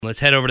Let's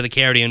head over to the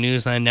KRDO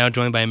Newsline, now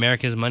joined by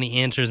America's Money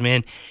Answers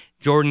man,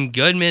 Jordan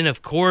Goodman.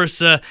 Of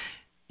course,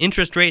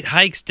 interest rate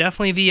hikes,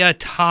 definitely the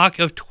talk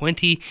of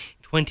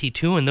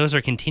 2022, and those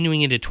are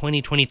continuing into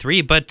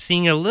 2023, but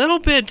seeing a little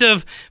bit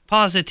of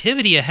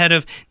positivity ahead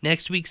of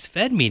next week's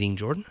Fed meeting,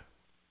 Jordan.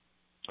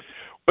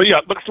 Well, yeah,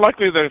 it looks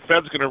likely the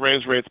Fed's going to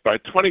raise rates by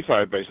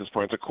 25 basis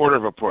points, a quarter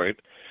of a point,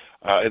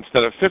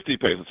 instead of 50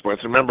 basis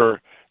points.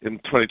 Remember, in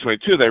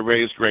 2022, they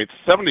raised rates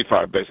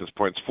 75 basis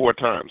points 4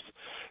 times.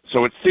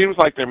 So it seems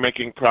like they're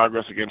making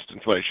progress against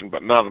inflation,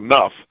 but not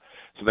enough,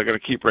 so they're going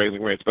to keep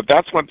raising rates. But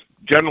that's what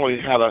generally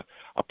had a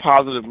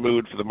positive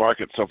mood for the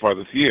market so far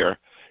this year,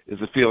 is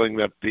the feeling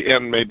that the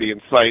end may be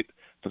in sight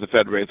for the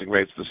Fed raising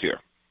rates this year.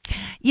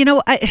 You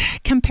know,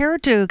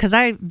 compared to, because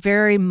I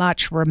very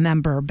much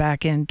remember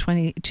back in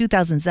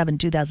 2007,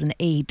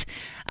 2008,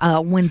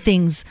 when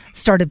things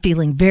started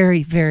feeling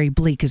very, very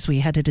bleak as we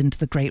headed into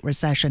the Great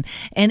Recession.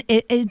 And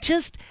it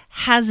just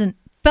hasn't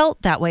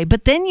felt that way.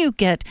 But then you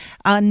get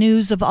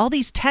news of all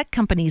these tech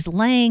companies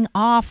laying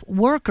off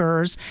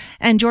workers.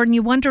 And Jordan,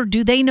 you wonder,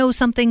 do they know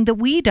something that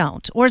we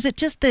don't? Or is it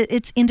just that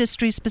it's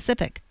industry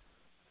specific?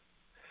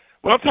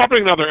 Well, it's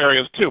happening in other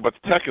areas too, but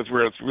tech is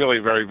where it's really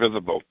very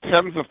visible.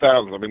 Tens of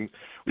thousands. I mean,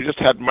 we just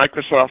had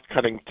Microsoft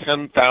cutting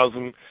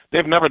 10,000.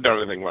 They've never done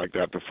anything like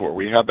that before.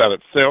 We had that at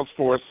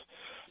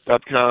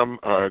Salesforce.com,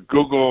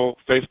 Google,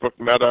 Facebook,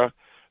 Meta,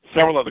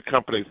 several other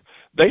companies.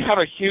 They had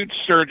a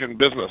huge surge in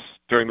business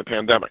during the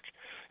pandemic.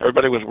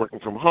 Everybody was working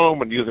from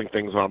home and using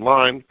things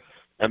online,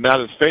 and that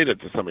has faded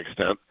to some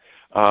extent.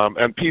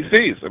 And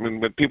PCs. I mean,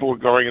 when people were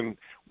going and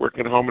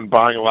working at home and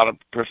buying a lot of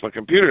personal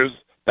computers,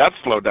 that's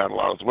slowed down a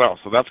lot as well.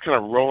 So that's kind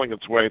of rolling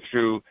its way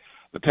through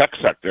the tech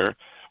sector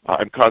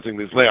and causing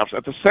these layoffs.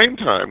 At the same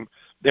time,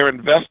 they're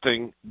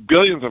investing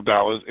billions of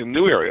dollars in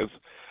new areas.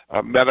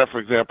 Meta, for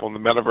example, in the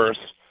metaverse,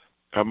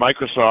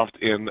 Microsoft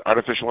in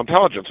artificial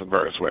intelligence in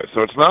various ways.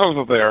 So it's not as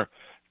though they're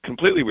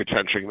completely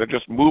retrenching. They're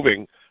just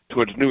moving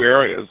towards new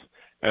areas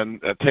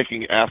and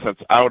taking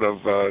assets out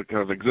of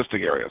kind of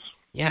existing areas.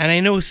 Yeah, and I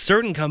know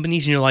certain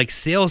companies, like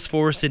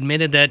Salesforce,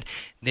 admitted that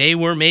they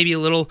were maybe a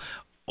little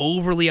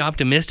overly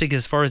optimistic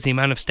as far as the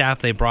amount of staff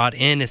they brought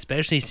in,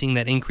 especially seeing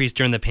that increase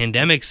during the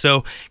pandemic.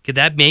 So could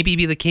that maybe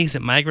be the case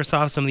at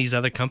Microsoft, some of these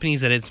other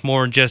companies, that it's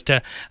more just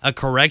a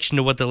correction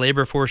to what the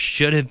labor force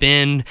should have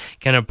been,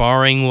 kind of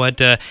barring what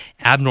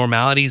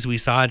abnormalities we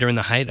saw during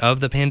the height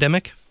of the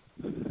pandemic?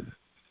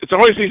 It's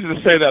always easy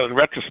to say that in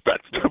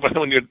retrospect, but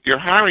when you're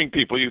hiring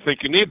people, you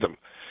think you need them.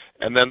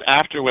 And then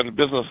after, when the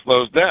business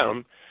slows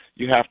down,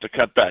 you have to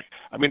cut back.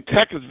 I mean,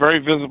 tech is very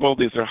visible.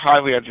 These are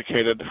highly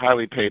educated,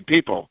 highly paid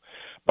people.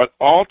 But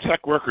all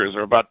tech workers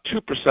are about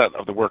 2%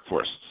 of the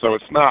workforce. So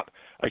it's not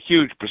a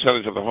huge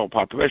percentage of the whole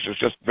population. It's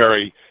just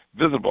very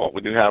visible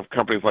when you have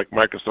companies like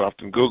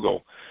Microsoft and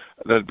Google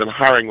that have been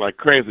hiring like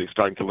crazy,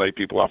 starting to lay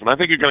people off. And I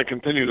think you're going to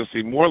continue to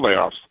see more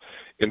layoffs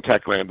in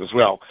tech land as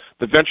well.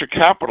 The venture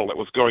capital that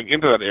was going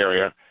into that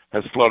area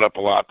has slowed up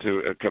a lot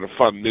to kind of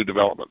fund new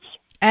developments.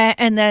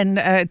 And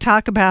then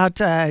talk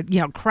about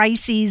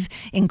crises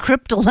in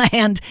crypto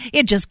land.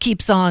 It just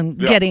keeps on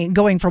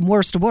going from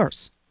worse to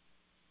worse.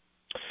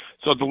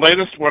 So the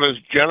latest one is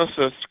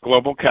Genesis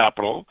Global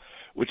Capital,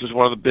 which is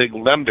one of the big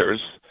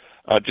lenders,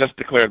 just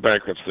declared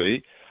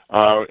bankruptcy.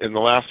 In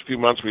the last few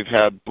months, we've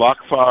had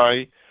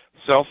BlockFi,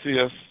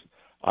 Celsius,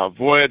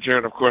 Voyager,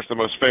 and of course the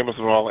most famous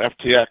of all,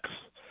 FTX,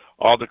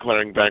 all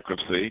declaring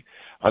bankruptcy.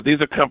 These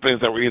are companies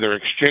that were either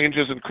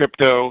exchanges in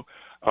crypto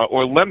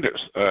or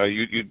lenders.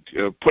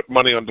 You put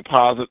money on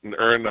deposit and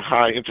earn a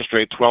high interest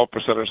rate,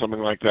 12% or something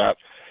like that,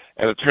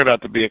 and it turned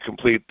out to be a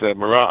complete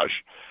mirage.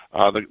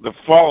 The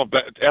fall of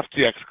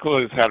FTX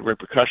clearly has had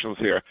repercussions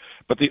here.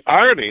 But the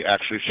irony,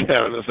 actually,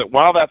 Shannon, is that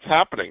while that's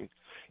happening,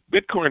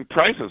 Bitcoin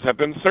prices have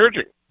been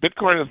surging.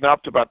 Bitcoin is now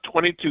up to about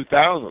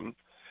 22,000.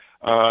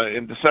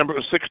 In December, it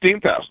was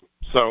 16,000.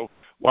 So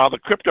while the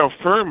crypto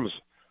firms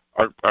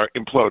are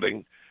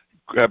imploding,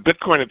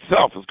 Bitcoin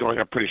itself is going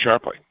up pretty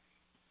sharply.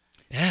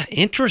 Yeah,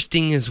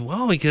 interesting as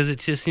well, because it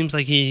just seems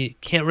like you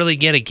can't really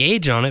get a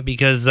gauge on it,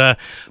 because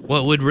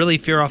what would really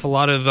fear off a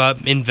lot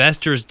of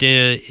investors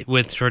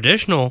with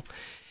traditional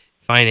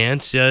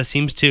finance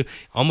seems to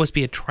almost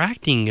be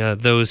attracting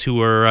those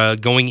who are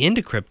going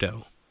into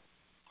crypto.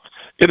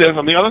 It is,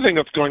 and the other thing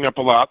that's going up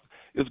a lot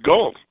is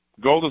gold.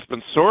 Gold has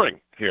been soaring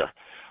here,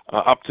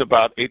 up to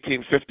about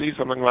 1850,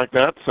 something like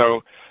that.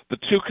 So the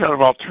two kind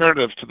of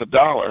alternatives to the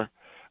dollar,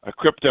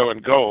 crypto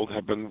and gold,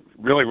 have been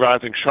really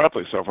rising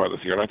sharply so far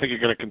this year, and I think you're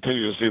going to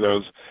continue to see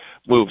those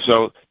move.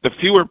 So the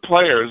fewer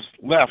players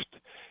left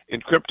in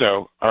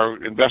crypto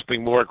are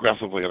investing more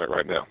aggressively in it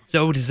right now.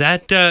 So does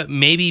that could that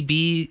maybe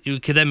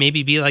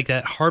be like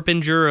that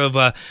harbinger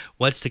of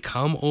what's to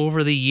come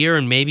over the year,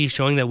 and maybe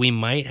showing that we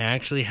might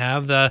actually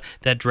have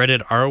that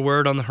dreaded R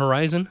word on the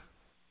horizon?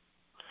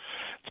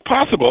 It's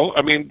possible.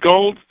 I mean,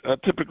 gold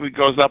typically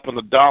goes up when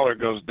the dollar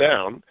goes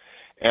down.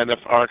 And if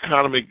our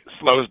economy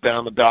slows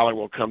down, the dollar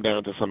will come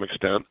down to some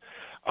extent.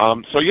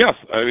 So yes,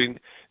 I mean,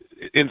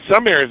 in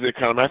some areas of the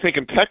economy, I think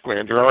in tech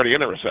land, you're already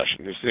in a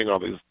recession. You're seeing all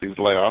these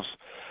layoffs.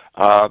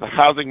 The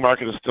housing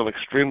market is still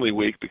extremely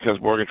weak because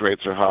mortgage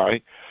rates are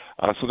high.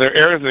 So there are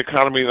areas of the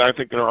economy that I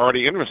think are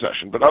already in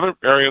recession, but other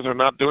areas are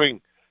not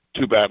doing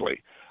too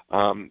badly.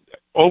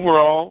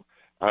 Overall,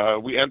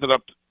 we ended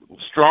up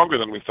stronger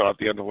than we thought at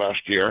the end of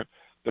last year.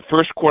 The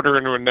first quarter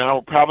in now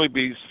will probably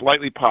be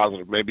slightly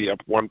positive, maybe up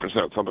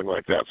 1%, something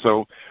like that.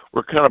 So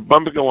we're kind of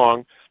bumping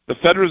along. The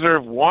Fed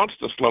Reserve wants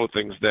to slow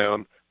things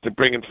down to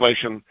bring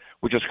inflation,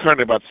 which is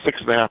currently about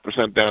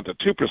 6.5%, down to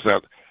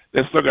 2%.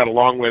 They've still got a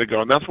long way to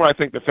go, and that's why I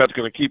think the Fed's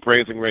going to keep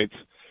raising rates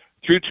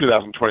through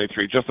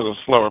 2023, just at a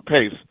slower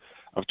pace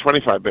of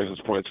 25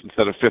 basis points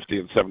instead of 50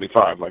 and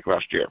 75 like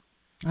last year.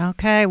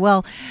 Okay,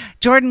 well,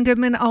 Jordan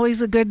Goodman,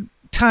 always a good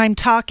time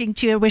talking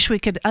to you. I wish we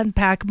could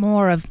unpack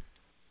more of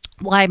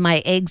why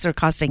my eggs are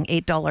costing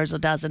 $8 a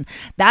dozen.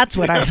 That's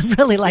what I'd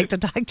really like to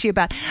talk to you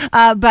about.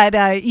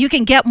 But you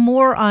can get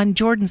more on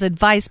Jordan's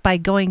advice by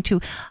going to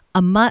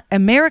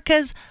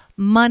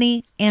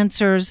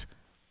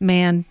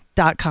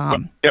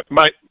americasmoneyanswersman.com.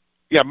 My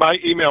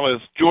email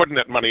is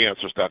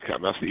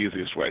jordan@moneyanswers.com. That's the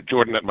easiest way,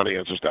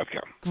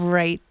 jordan@moneyanswers.com.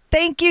 Great.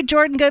 Thank you,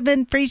 Jordan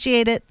Goodman.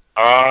 Appreciate it.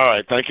 All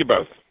right. Thank you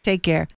both. Take care.